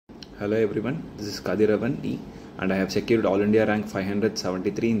Hello everyone, this is Kathiravan E and I have secured All India rank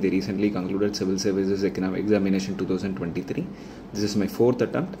 573 in the recently concluded Civil Services Examination 2023. This is my fourth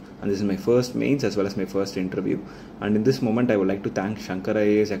attempt and this is my first mains as well as my first interview, and in this moment I would like to thank Shankar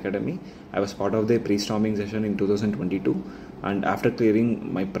IAS Academy. I was part of the pre-storming session in 2022 and after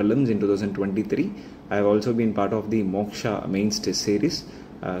clearing my prelims in 2023, I have also been part of the Moksha mains test series.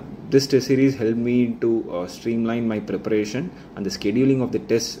 This test series helped me to streamline my preparation, and the scheduling of the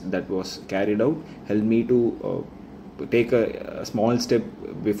tests that was carried out helped me to take a small step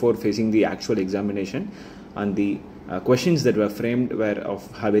before facing the actual examination, and the questions that were framed were of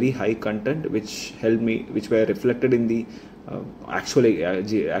very high content which were reflected in the actual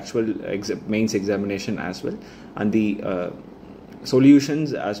mains examination as well, and the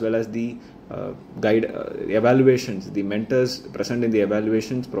solutions as well as the evaluations, the mentors present in the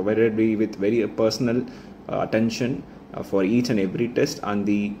evaluations provided me with very personal attention for each and every test, and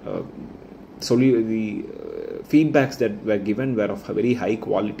the feedbacks that were given were of a very high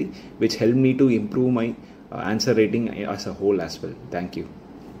quality, which helped me to improve my answer rating as a whole as well. Thank you.